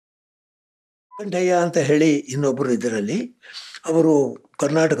ಶ್ರೀಕಂಠಯ್ಯ ಅಂತ ಹೇಳಿ ಇನ್ನೊಬ್ಬರು ಇದರಲ್ಲಿ ಅವರು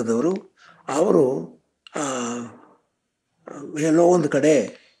ಕರ್ನಾಟಕದವರು. ಅವರು ಎಲ್ಲೋ ಒಂದು ಕಡೆ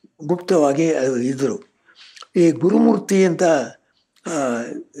ಗುಪ್ತವಾಗಿ ಇದ್ದರು. ಈ ಗುರುಮೂರ್ತಿ ಅಂತ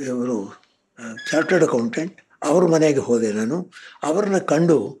ಇವರು ಚಾರ್ಟರ್ಡ್ ಅಕೌಂಟೆಂಟ್, ಅವ್ರ ಮನೆಗೆ ಹೋದೆ ನಾನು. ಅವ್ರನ್ನ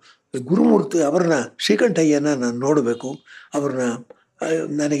ಕಂಡು ಗುರುಮೂರ್ತಿ ಅವ್ರನ್ನ ಶ್ರೀಕಂಠಯ್ಯನ ನಾನು ನೋಡಬೇಕು, ಅವ್ರನ್ನ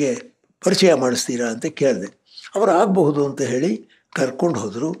ನನಗೆ ಪರಿಚಯ ಮಾಡಿಸ್ತೀರಾ ಅಂತ ಕೇಳಿದೆ. ಅವರು ಆಗಬಹುದು ಅಂತ ಹೇಳಿ ಕರ್ಕೊಂಡು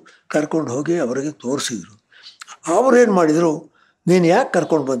ಹೋದರು. ಕರ್ಕೊಂಡು ಹೋಗಿ ಅವರಿಗೆ ತೋರಿಸಿದ್ರು. ಅವ್ರೇನು ಮಾಡಿದರು, ನೀನು ಯಾಕೆ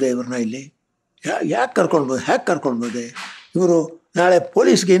ಕರ್ಕೊಂಡು ಬಂದೆ ಇವ್ರನ್ನ ಇಲ್ಲಿ, ಯಾಕೆ ಕರ್ಕೊಂಡು ಬಂದೆ, ಹ್ಯಾಕೆ ಕರ್ಕೊಂಡು ಬಂದೆ, ಇವರು ನಾಳೆ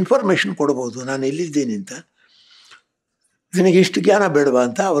ಪೊಲೀಸ್ಗೆ ಇನ್ಫಾರ್ಮೇಷನ್ ಕೊಡ್ಬೋದು ನಾನು ಎಲ್ಲಿದ್ದೀನಿ ಅಂತ, ನಿನಗೆ ಇಷ್ಟು ಜ್ಞಾನ ಬೇಡವಾ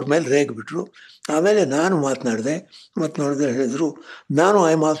ಅಂತ ಅವ್ರ ಮೇಲೆ ರೇಗಿಬಿಟ್ರು. ಆಮೇಲೆ ನಾನು ಮಾತನಾಡಿದೆ. ಹೇಳಿದರು, ನಾನು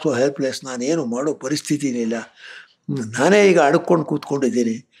ಐ ಆಮ್ ಆಲ್ಸೋ ಹೆಲ್ಪ್ಲೆಸ್, ನಾನೇನು ಮಾಡೋ ಪರಿಸ್ಥಿತಿನಿಲ್ಲ, ನಾನೇ ಈಗ ಅಡ್ಕೊಂಡು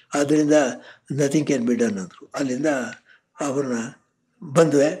ಕೂತ್ಕೊಂಡಿದ್ದೀನಿ, ಆದ್ದರಿಂದ ನಥಿಂಗ್ ಕ್ಯಾನ್ ಬಿ ಡನ್ ಅಂದರು. ಅಲ್ಲಿಂದ ಅವ್ರನ್ನ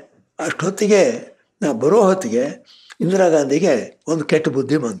ಬಂದ್ವಿ. ಅಷ್ಟೊತ್ತಿಗೆ ಬರೋ ಹೊತ್ತಿಗೆ ಇಂದಿರಾ ಗಾಂಧಿಗೆ ಒಂದು ಕೆಟ್ಟ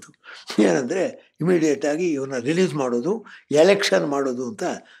ಬುದ್ಧಿ ಬಂತು. ಏನಂದರೆ ಇಮಿಡಿಯೇಟಾಗಿ ಇವ್ರನ್ನ ರಿಲೀಸ್ ಮಾಡೋದು, ಎಲೆಕ್ಷನ್ ಮಾಡೋದು ಅಂತ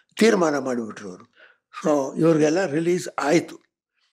ತೀರ್ಮಾನ ಮಾಡಿಬಿಟ್ರು ಅವರು. ಸೊ ಇವ್ರಿಗೆಲ್ಲ ರಿಲೀಸ್ ಆಯಿತು.